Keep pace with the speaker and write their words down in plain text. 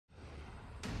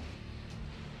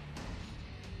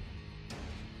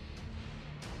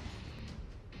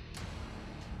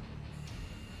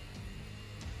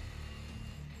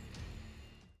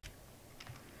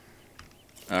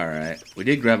Alright. We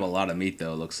did grab a lot of meat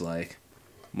though, looks like.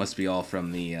 Must be all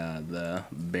from the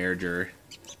bearger.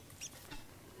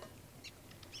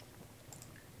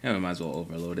 Yeah, we might as well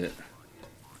overload it.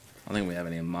 I don't think we have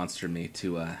any monster meat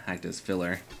to act as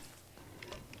filler.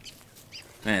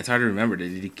 Man, it's hard to remember.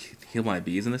 Did he heal my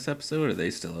bees in this episode, or are they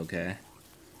still okay?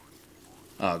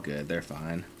 Oh, good. They're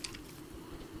fine.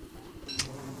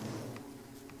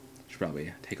 Should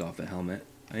probably take off the helmet.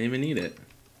 I didn't even need it.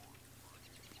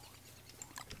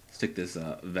 Stick this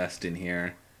vest in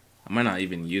here. I might not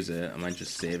even use it. I might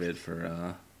just save it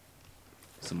for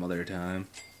some other time.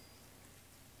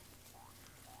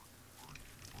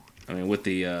 I mean, with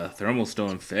the thermal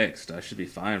stone fixed, I should be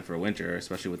fine for winter,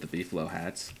 especially with the beefalo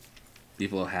hats.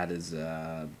 Beefalo hat is,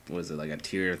 what is it, like a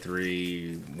tier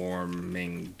 3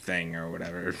 warming thing or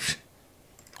whatever.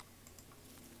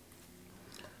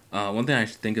 One thing I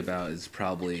should think about is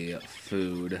probably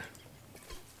food.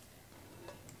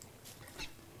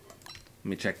 Let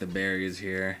me check the berries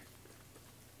here.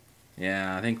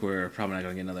 Yeah, I think we're probably not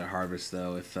going to get another harvest,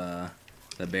 though, if the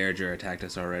bearger attacked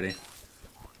us already.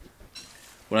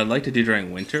 What I'd like to do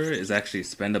during winter is actually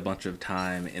spend a bunch of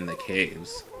time in the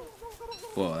caves.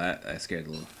 Whoa, that scared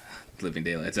the living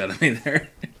daylights out of me there.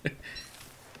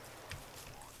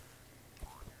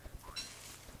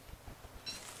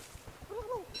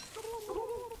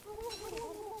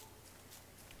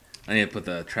 I need to put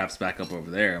the traps back up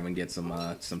over there and we can get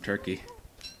some turkey.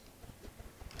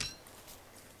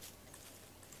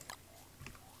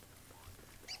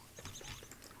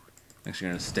 Actually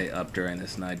gonna stay up during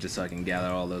this night just so I can gather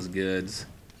all those goods.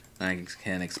 I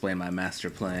can explain my master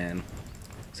plan.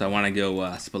 So I want to go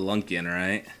Spelunking,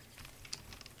 right?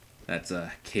 That's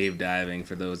cave diving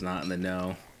for those not in the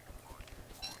know.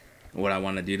 What I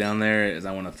want to do down there is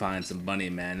I want to find some bunny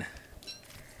men.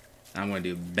 I'm going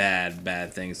to do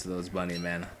bad things to those bunny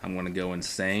men. I'm going to go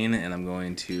insane and I'm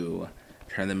going to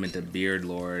turn them into beard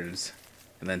lords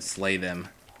and then slay them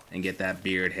and get that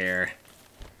beard hair.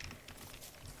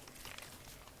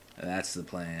 That's the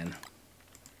plan.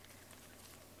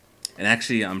 And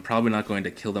actually, I'm probably not going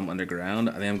to kill them underground.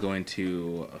 I think I'm going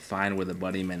to find where the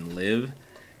bunny men live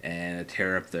and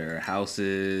tear up their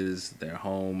houses, their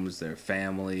homes, their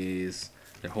families,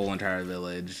 their whole entire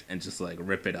village, and just like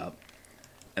rip it up.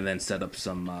 And then set up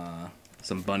some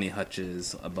bunny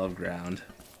hutches above ground.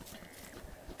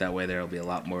 That way there will be a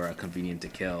lot more convenient to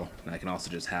kill. And I can also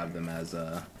just have them as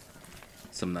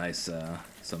some nice,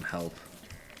 some help.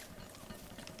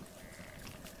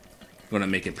 I'm gonna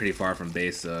make it pretty far from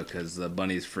base though, because the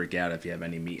bunnies freak out if you have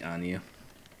any meat on you.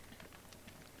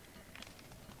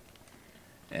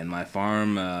 And my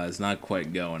farm is not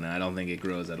quite going. I don't think it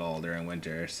grows at all during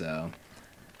winter, so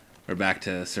we're back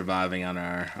to surviving on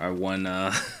our one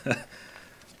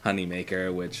honey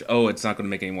maker, which, oh, it's not gonna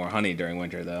make any more honey during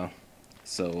winter though.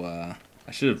 So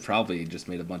I should have probably just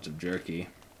made a bunch of jerky.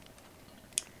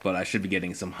 But I should be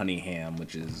getting some honey ham,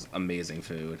 which is amazing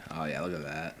food. Oh yeah, look at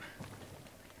that.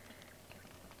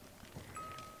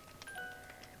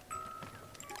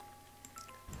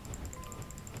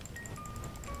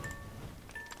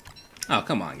 Oh,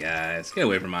 come on, guys. Get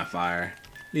away from my fire.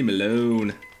 Leave me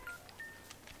alone.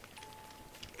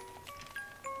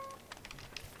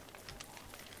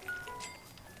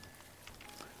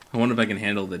 I wonder if I can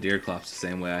handle the deer clops the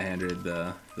same way I handled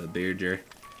the bearger.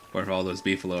 Or if all those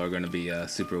beefalo are going to be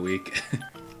super weak.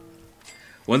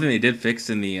 One thing they did fix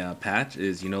in the patch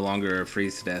is you no longer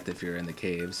freeze to death if you're in the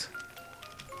caves.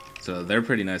 So they're a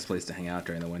pretty nice place to hang out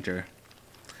during the winter.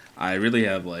 I really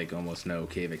have like almost no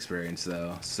cave experience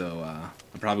though, so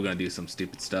I'm probably gonna do some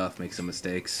stupid stuff, make some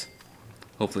mistakes.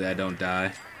 Hopefully I don't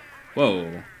die.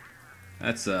 Whoa,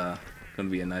 that's gonna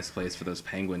be a nice place for those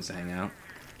penguins to hang out.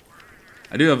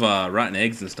 I do have rotten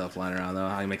eggs and stuff lying around though.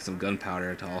 I can make some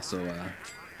gunpowder to also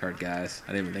hurt guys.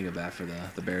 I didn't even think of that for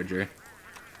the bearger.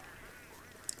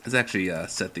 Let's actually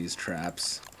set these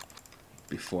traps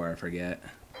before I forget.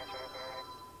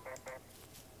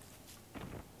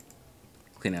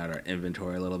 Clean out our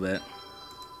inventory a little bit.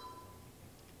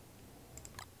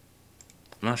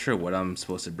 I'm not sure what I'm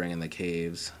supposed to bring in the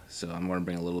caves, so I'm going to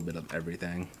bring a little bit of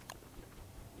everything.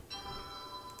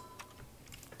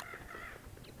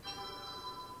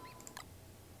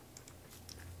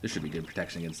 This should be good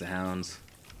protection against the hounds.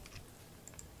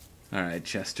 Alright,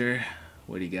 Chester,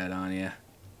 what do you got on you?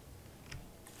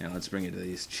 Now let's bring it to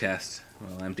these chests.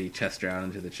 We'll empty Chester out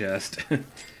into the chest.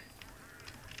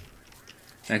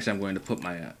 Actually, I'm going to put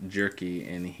my jerky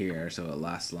in here so it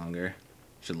lasts longer.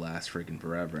 Should last freaking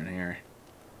forever in here.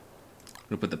 I'm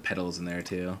going to put the petals in there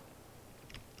too.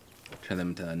 Turn them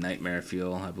into nightmare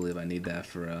fuel. I believe I need that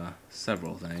for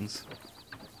several things.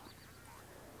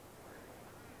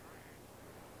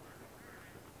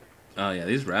 Oh yeah,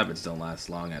 these rabbits don't last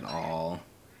long at all.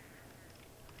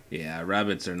 Yeah,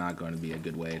 rabbits are not going to be a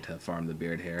good way to farm the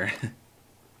beard hair.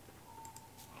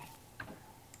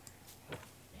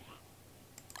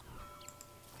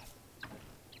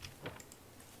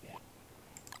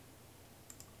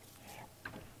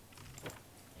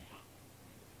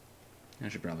 I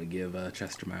should probably give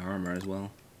Chester my armor as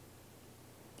well.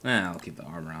 I'll keep the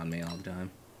armor on me all the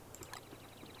time.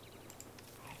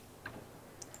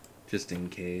 Just in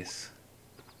case.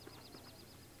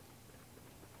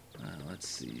 Let's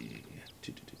see.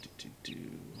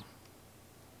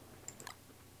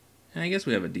 I guess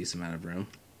we have a decent amount of room.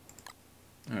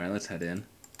 Alright, let's head in.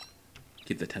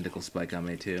 Keep the tentacle spike on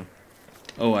me too.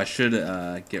 Oh, I should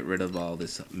get rid of all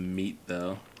this meat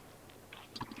though.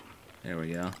 There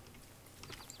we go.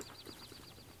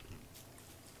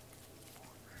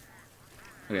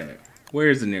 Okay,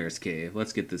 where's the nearest cave?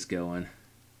 Let's get this going.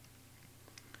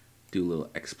 Do a little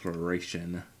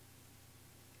exploration.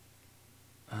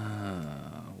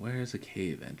 Where's the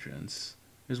cave entrance?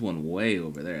 There's one way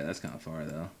over there. That's kind of far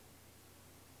though.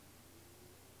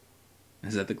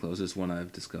 Is that the closest one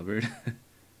I've discovered?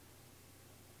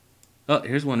 Oh,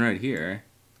 here's one right here.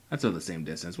 That's all the same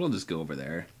distance. We'll just go over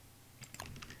there.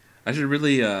 I should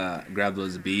really grab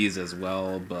those bees as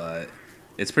well, but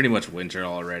it's pretty much winter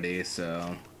already,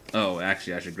 so... Oh,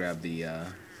 actually, I should grab the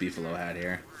beefalo hat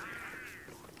here.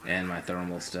 And my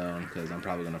thermal stone, because I'm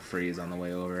probably going to freeze on the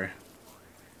way over.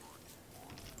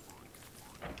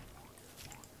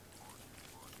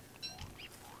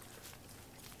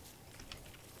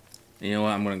 You know what,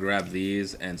 I'm going to grab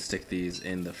these and stick these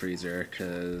in the freezer,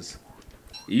 because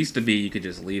it used to be you could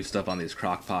just leave stuff on these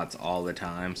crock pots all the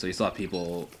time. So you saw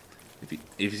people,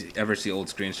 if you ever see old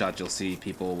screenshots, you'll see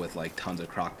people with like tons of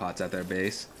crock pots at their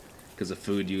base, because the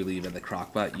food you leave in the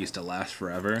crock pot used to last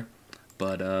forever,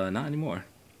 but not anymore.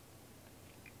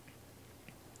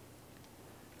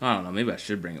 I don't know, maybe I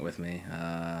should bring it with me,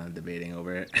 debating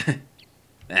over it.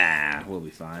 We'll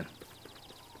be fine.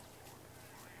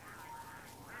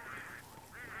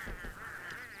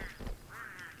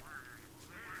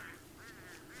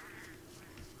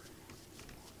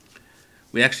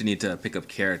 We actually need to pick up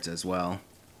carrots as well,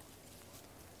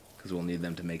 because we'll need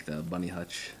them to make the bunny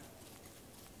hutch.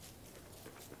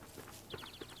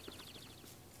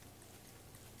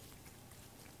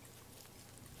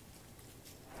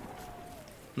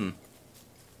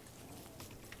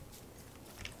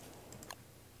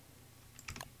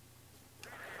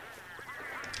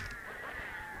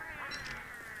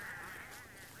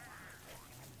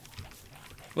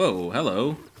 Whoa,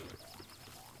 hello.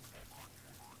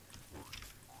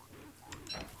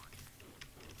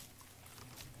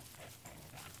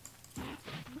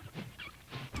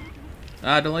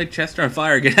 Don't light Chester on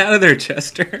fire. Get out of there,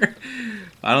 Chester.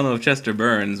 I don't know if Chester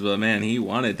burns, but man, he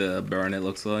wanted to burn, it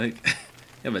looks like.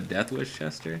 You have a death wish,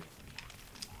 Chester?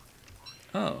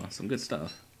 Oh, some good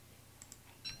stuff.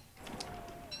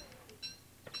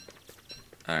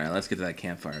 Alright, let's get to that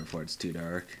campfire before it's too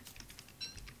dark.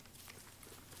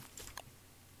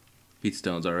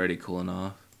 Peatstone's already cooling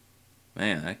off.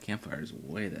 Man, that campfire is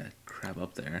way the crap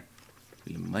up there.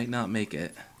 We might not make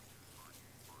it.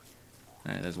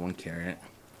 Alright, there's one carrot.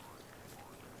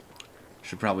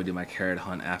 Should probably do my carrot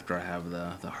hunt after I have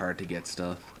the hard to get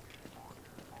stuff.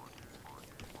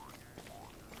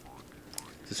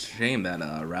 It's a shame that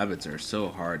rabbits are so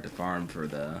hard to farm for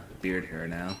the beard hair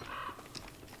now.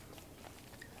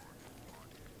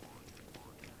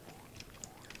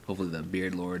 Hopefully the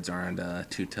beard lords aren't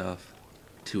too tough,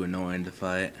 too annoying to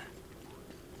fight.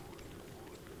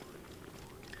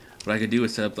 What I could do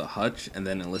is set up the hutch and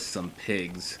then enlist some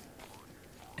pigs.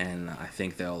 And I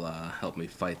think they'll help me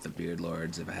fight the beard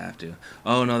lords if I have to.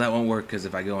 Oh no, that won't work because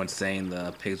if I go insane,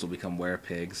 the pigs will become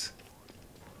were-pigs.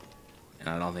 And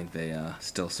I don't think they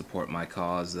still support my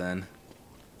cause then.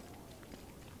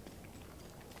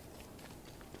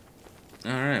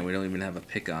 Alright, we don't even have a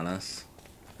pick on us.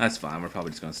 That's fine, we're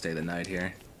probably just going to stay the night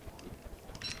here.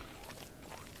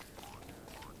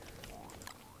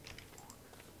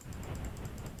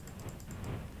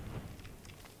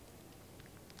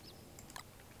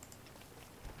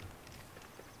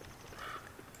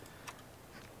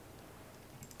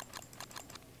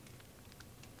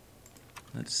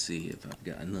 Let's see if I've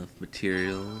got enough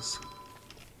materials.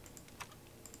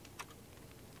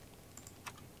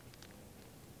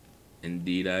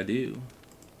 Indeed I do.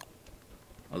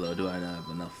 Although, do I not have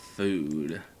enough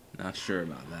food? Not sure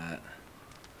about that.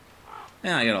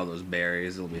 Yeah, I got all those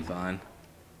berries, it'll be fine.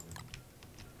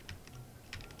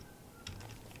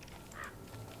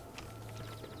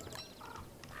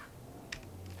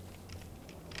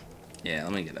 Yeah,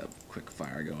 let me get quick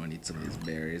fire going. Eat some of these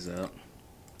berries up.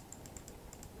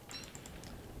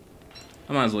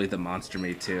 I might as well eat the monster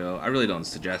meat too. I really don't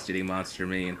suggest eating monster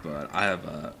meat, but I have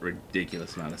a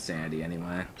ridiculous amount of sanity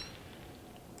anyway.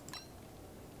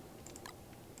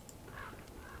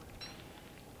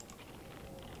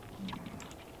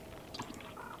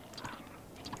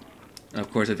 And of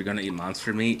course, if you're going to eat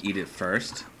monster meat, eat it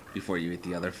first before you eat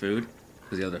the other food,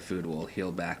 because the other food will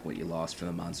heal back what you lost from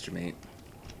the monster meat.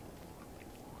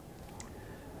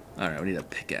 Alright, we need a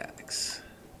pickaxe.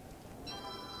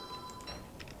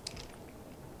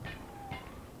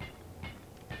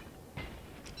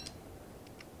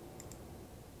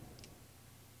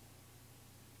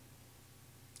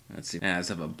 Let's see. Yeah, I just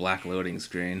have a black loading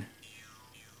screen.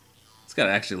 It's got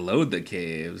to actually load the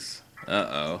caves.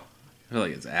 Uh-oh. I feel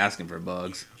like it's asking for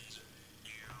bugs.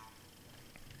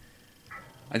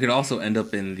 I could also end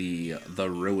up in the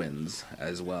ruins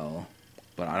as well,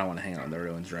 but I don't want to hang out in the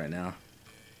ruins right now.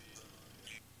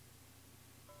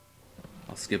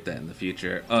 I'll skip that in the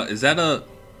future. Is that a...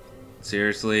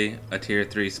 Seriously? A tier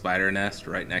 3 spider nest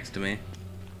right next to me?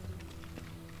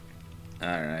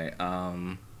 Alright,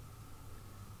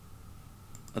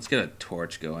 let's get a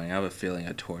torch going. I have a feeling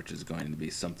a torch is going to be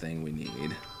something we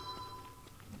need.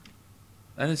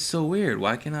 That is so weird.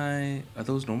 Why can I... Are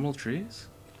those normal trees?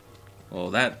 Well,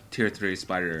 that tier 3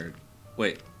 spider...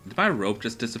 Wait, did my rope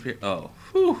just disappear? Oh,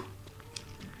 whew.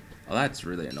 Oh, that's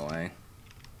really annoying.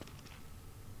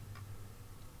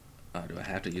 Oh, do I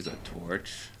have to use a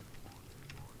torch?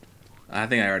 I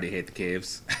think I already hate the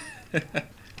caves.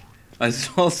 I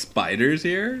saw spiders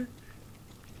here?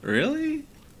 Really?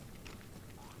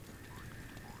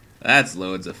 That's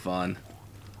loads of fun.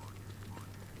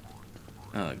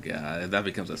 Oh god, that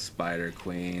becomes a spider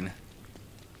queen.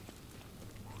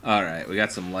 Alright, we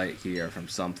got some light here from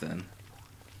something.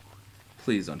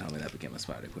 Please don't tell me that became a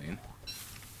spider queen.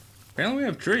 Apparently we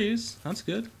have trees. That's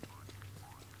good.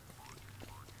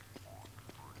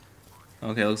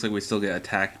 Okay, looks like we still get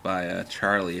attacked by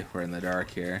Charlie if we're in the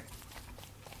dark here.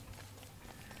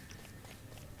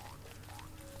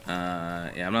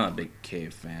 Yeah, I'm not a big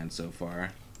cave fan so far.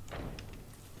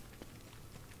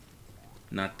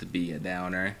 Not to be a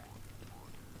downer.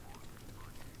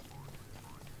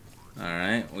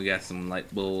 Alright, we got some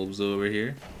light bulbs over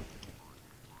here.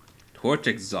 Torch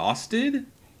exhausted?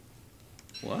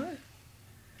 What?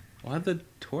 Why the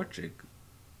torch?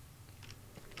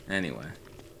 Anyway.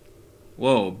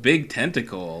 Whoa, big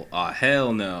tentacle. Aw, oh,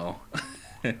 hell no.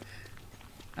 I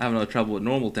have no trouble with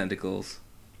normal tentacles.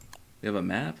 We have a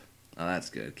map? Oh, that's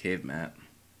good. Cave map.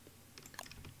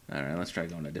 Alright, let's try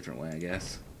going a different way, I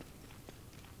guess.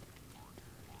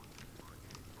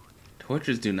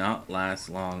 Torches do not last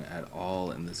long at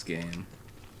all in this game.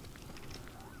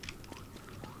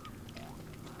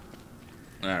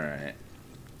 Alright.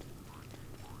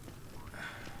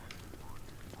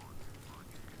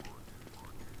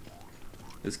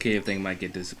 This cave thing might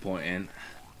get disappointing.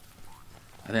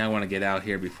 I think I want to get out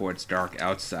here before it's dark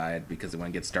outside, because when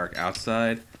it gets dark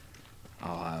outside,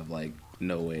 I'll have, like,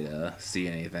 no way to see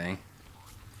anything.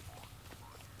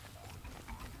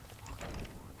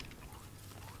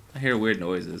 I hear weird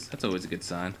noises. That's always a good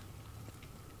sign.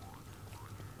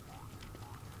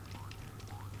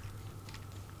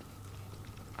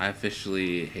 I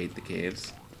officially hate the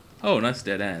caves. Oh, nice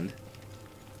dead end.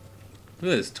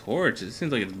 Look at this torch. It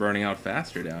seems like it's burning out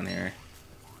faster down here.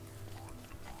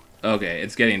 Okay,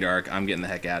 it's getting dark. I'm getting the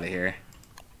heck out of here.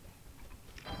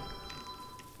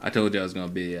 I told you I was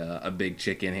gonna be a big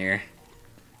chicken here.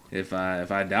 If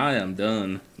I die, I'm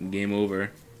done. Game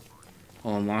over.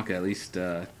 I'll unlock at least.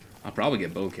 I'll probably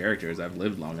get both characters. I've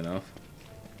lived long enough.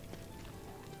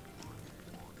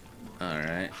 All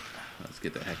right, let's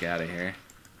get the heck out of here.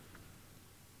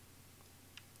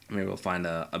 Maybe we'll find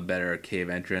a better cave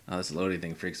entrance. Oh, this loading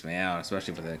thing freaks me out,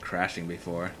 especially with it crashing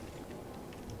before.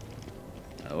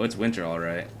 Oh, it's winter, all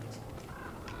right.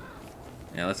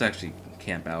 Yeah, let's actually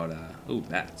camp out. Ooh,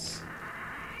 bats.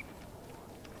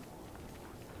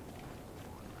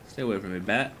 Stay away from me,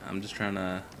 bat. I'm just trying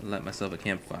to light myself a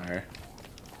campfire.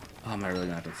 Oh, am I really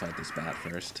gonna have to fight this bat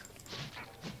first?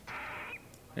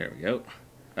 There we go.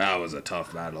 That was a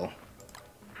tough battle.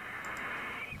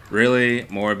 Really?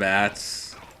 More bats?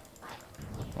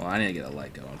 Well, I need to get a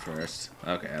light going first.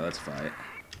 Okay, let's fight.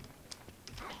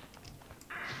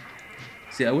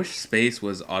 See, I wish space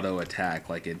was auto attack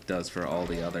like it does for all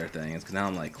the other things. Because now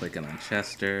I'm like clicking on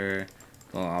Chester.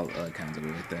 Well, all other kinds of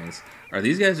weird things. Are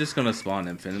these guys just going to spawn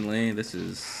infinitely? This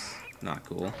is not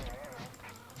cool.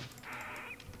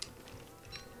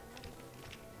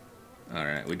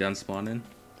 Alright, we done spawning?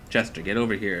 Chester, get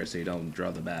over here so you don't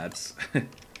draw the bats.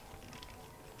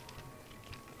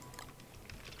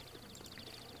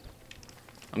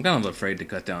 I'm kind of afraid to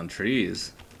cut down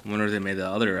trees. I wonder if they made the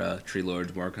other tree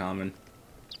lords more common.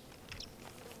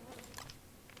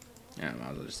 Yeah, I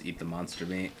might as well just eat the monster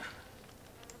meat.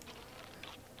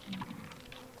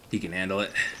 He can handle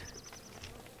it.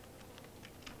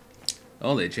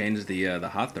 Oh, they changed the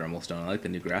hot thermal stone. I like the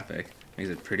new graphic. Makes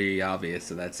it pretty obvious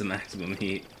that that's the maximum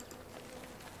heat.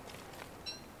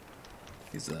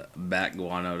 Use a bat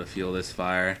guano to fuel this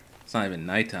fire. It's not even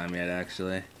nighttime yet,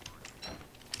 actually.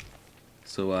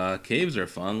 So, caves are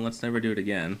fun. Let's never do it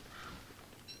again.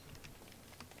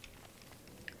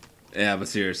 Yeah, but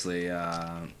seriously,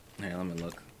 here, let me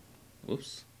look.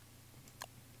 Whoops.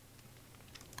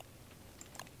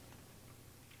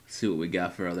 Let's see what we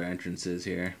got for other entrances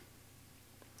here.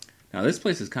 Now, this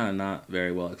place is kind of not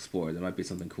very well explored. There might be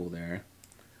something cool there.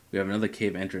 We have another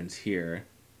cave entrance here.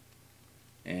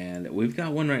 And we've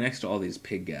got one right next to all these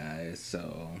pig guys,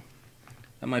 so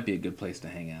that might be a good place to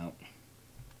hang out.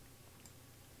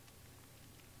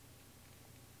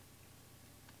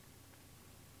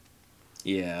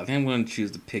 Yeah, I think I'm going to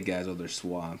choose the pig guys over their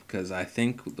swamp, because I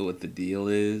think what the deal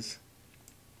is...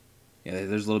 Yeah,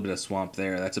 there's a little bit of swamp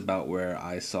there. That's about where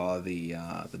I saw the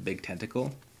big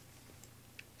tentacle.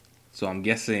 So I'm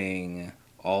guessing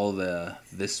all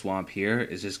this swamp here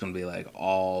is just going to be like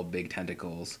all big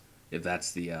tentacles, if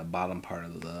that's the bottom part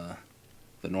of the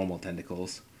normal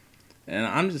tentacles. And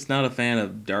I'm just not a fan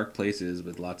of dark places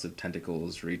with lots of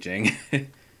tentacles reaching.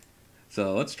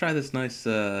 So let's try this nice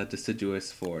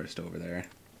deciduous forest over there.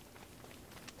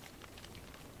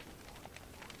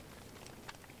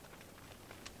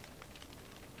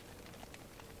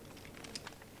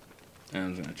 And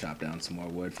I'm just going to chop down some more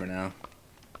wood for now.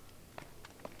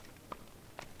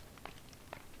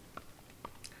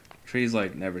 Trees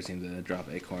like never seem to drop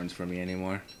acorns for me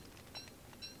anymore.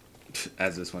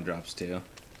 As this one drops too.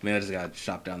 Maybe I just gotta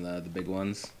chop down the big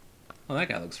ones. Oh, that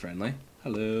guy looks friendly.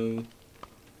 Hello.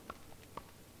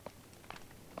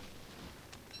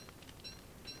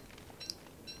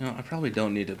 No, I probably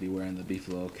don't need to be wearing the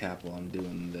beefalo cap while I'm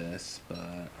doing this,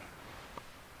 but...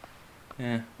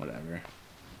 whatever.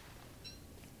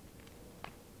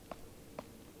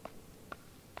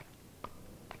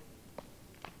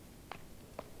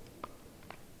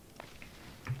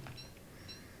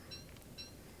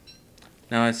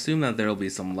 Now, I assume that there will be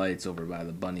some lights over by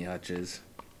the bunny hutches.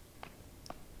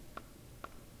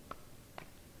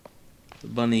 The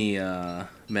bunny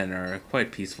men are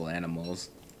quite peaceful animals.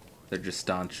 They're just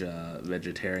staunch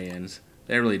vegetarians.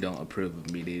 They really don't approve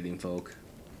of meat-eating folk.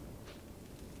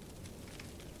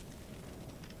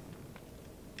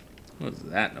 What was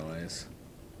that noise?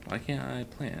 Why can't I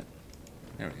plant?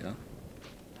 There we go.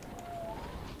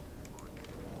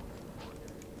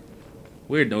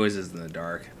 Weird noises in the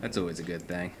dark. That's always a good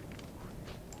thing.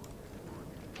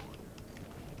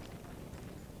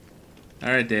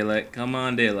 Alright, daylight. Come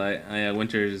on, daylight. Yeah,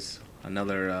 winter's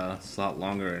another slot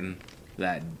longer, and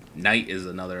that night is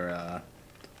another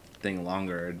thing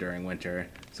longer during winter.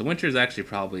 So winter is actually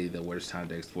probably the worst time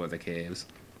to explore the caves.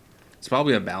 It's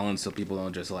probably a balance so people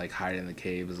don't just like hide in the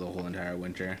caves the whole entire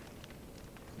winter.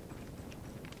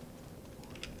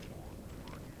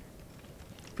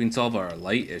 If we can solve our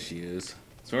light issues,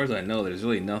 as far as I know, there's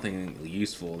really nothing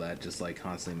useful that just like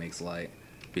constantly makes light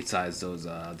besides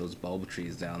those bulb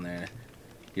trees down there.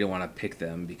 You don't want to pick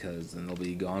them because then they'll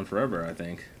be gone forever, I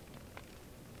think.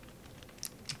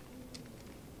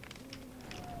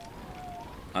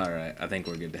 Alright, I think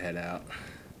we're good to head out.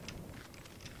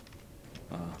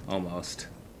 Almost.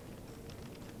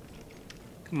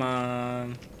 Come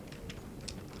on.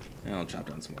 And I'll chop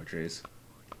down some more trees.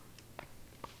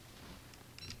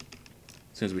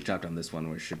 As soon as we chop down this one,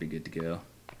 we should be good to go.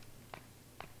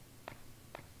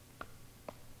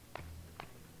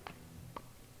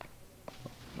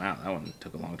 Wow, that one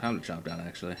took a long time to chop down,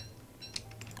 actually.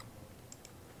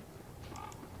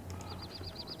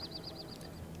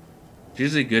 It's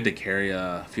usually good to carry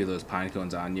a few of those pine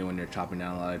cones on you when you're chopping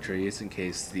down a lot of trees in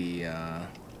case the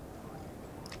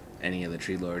any of the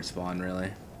tree lords spawn,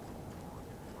 really.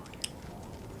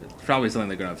 It's probably something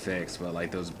they're gonna fix, but like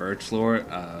those birch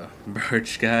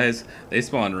guys, they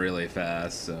spawn really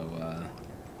fast, so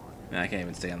man, I can't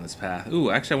even stay on this path.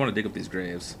 Ooh, actually I want to dig up these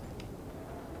graves.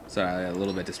 Sorry, I got a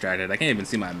little bit distracted. I can't even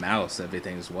see my mouse.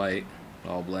 Everything's white. It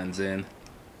all blends in.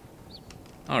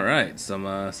 Alright, some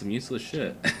useless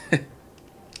shit. I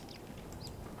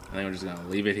think we're just gonna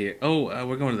leave it here. Oh,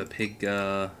 we're going to the Pig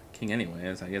King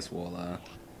anyways. I guess we'll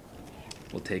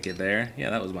take it there.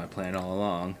 Yeah, that was my plan all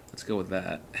along. Let's go with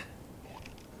that.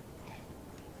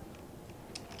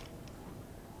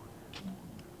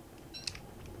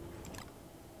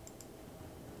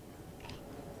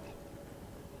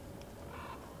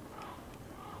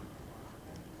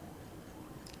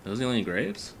 Those the only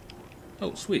graves?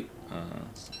 Oh, sweet.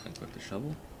 Let's equip the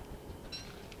shovel.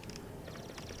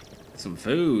 Some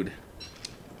food.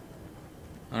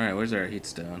 Alright, where's our heat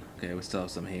stone? Okay, we still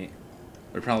have some heat.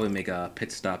 We'll probably make a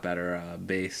pit stop at our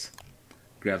base.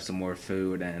 Grab some more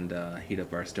food and heat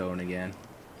up our stone again.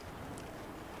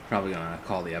 Probably gonna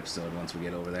call the episode once we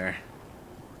get over there.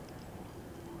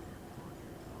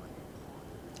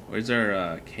 Where's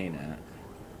our cane at?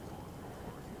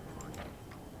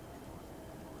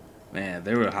 Man, if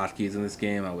there were hotkeys in this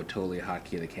game, I would totally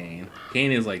hotkey the cane.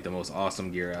 Cane is like the most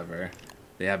awesome gear ever.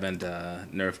 They haven't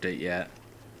nerfed it yet.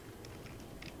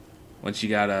 Once you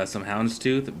got some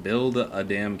houndstooth, build a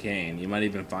damn cane. You might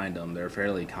even find them. They're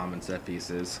fairly common set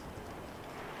pieces.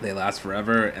 They last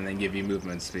forever and they give you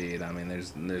movement speed. I mean,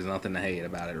 there's nothing to hate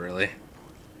about it, really.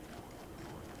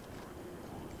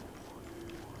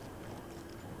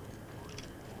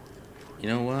 You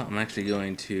know what? I'm actually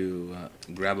going to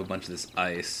grab a bunch of this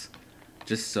ice,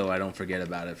 just so I don't forget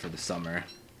about it for the summer.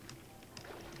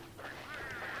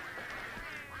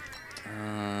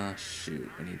 Shoot,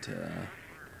 we need to...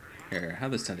 Here,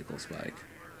 have this tentacle spike.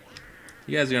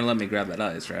 You guys are gonna let me grab that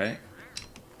ice, right?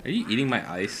 Are you eating my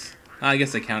ice? Oh, I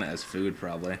guess I count it as food,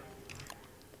 probably.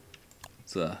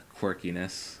 It's a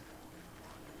quirkiness.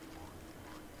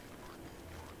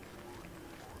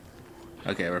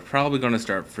 Okay, we're probably gonna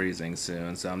start freezing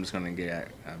soon, so I'm just gonna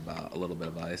get about a little bit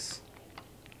of ice.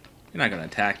 You're not gonna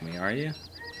attack me, are you?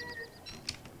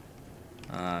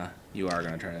 You are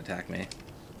gonna try to attack me.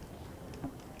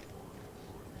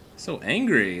 So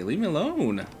angry, leave me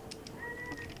alone.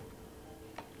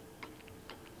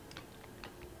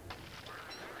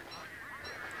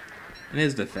 In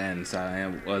his defense, I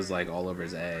was like all over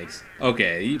his eggs.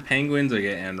 Okay, you penguins are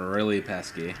getting really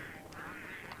pesky.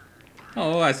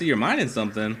 Oh, I see you're mining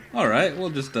something. Alright,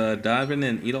 we'll just dive in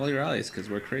and eat all your ice,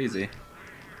 because we're crazy.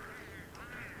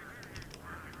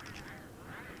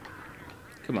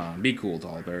 Come on, be cool,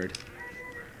 tall bird.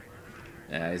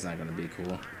 Yeah, he's not gonna be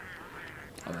cool.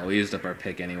 Although we used up our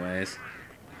pick anyways.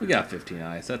 We got 15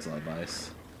 ice, that's a lot of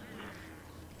ice.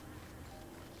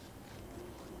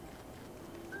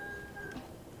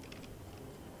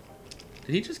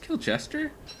 Did he just kill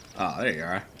Chester? Oh, there you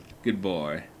are. Good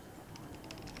boy.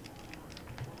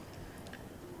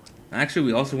 Actually,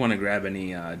 we also want to grab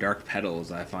any dark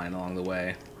petals I find along the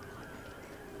way.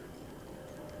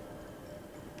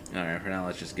 Alright, for now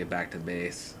let's just get back to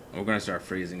base. We're going to start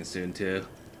freezing soon too.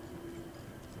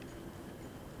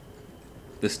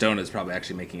 The stone is probably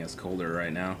actually making us colder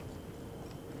right now.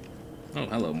 Oh,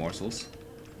 hello, morsels.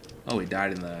 Oh, he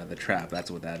died in the trap. That's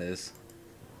what that is.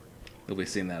 You'll be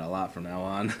seeing that a lot from now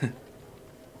on.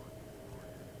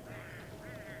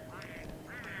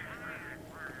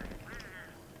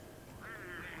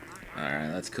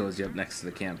 Alright, let's cozy up next to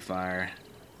the campfire.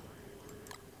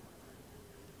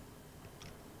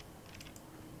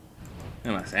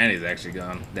 And my sanity's actually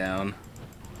gone down.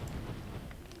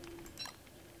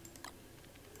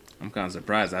 I'm kind of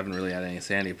surprised. I haven't really had any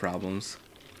sanity problems.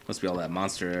 Must be all that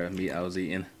monster meat I was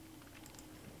eating.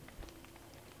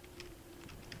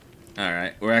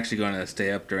 Alright, we're actually going to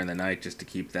stay up during the night just to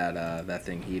keep that that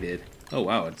thing heated. Oh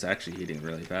wow, it's actually heating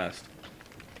really fast.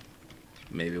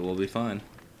 Maybe we'll be fine.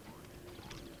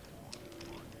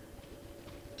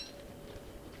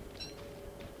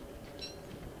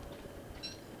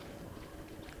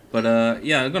 But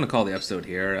yeah, I'm going to call the episode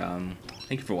here.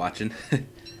 Thank you for watching.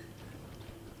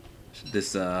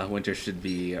 This winter should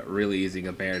be really easy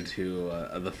compared to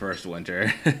the first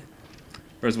winter.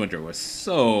 First winter was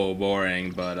so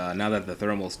boring, but now that the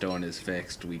thermal stone is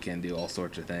fixed, we can do all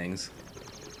sorts of things.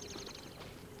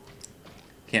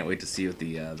 Can't wait to see what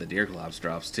the Deerclops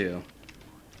drops too.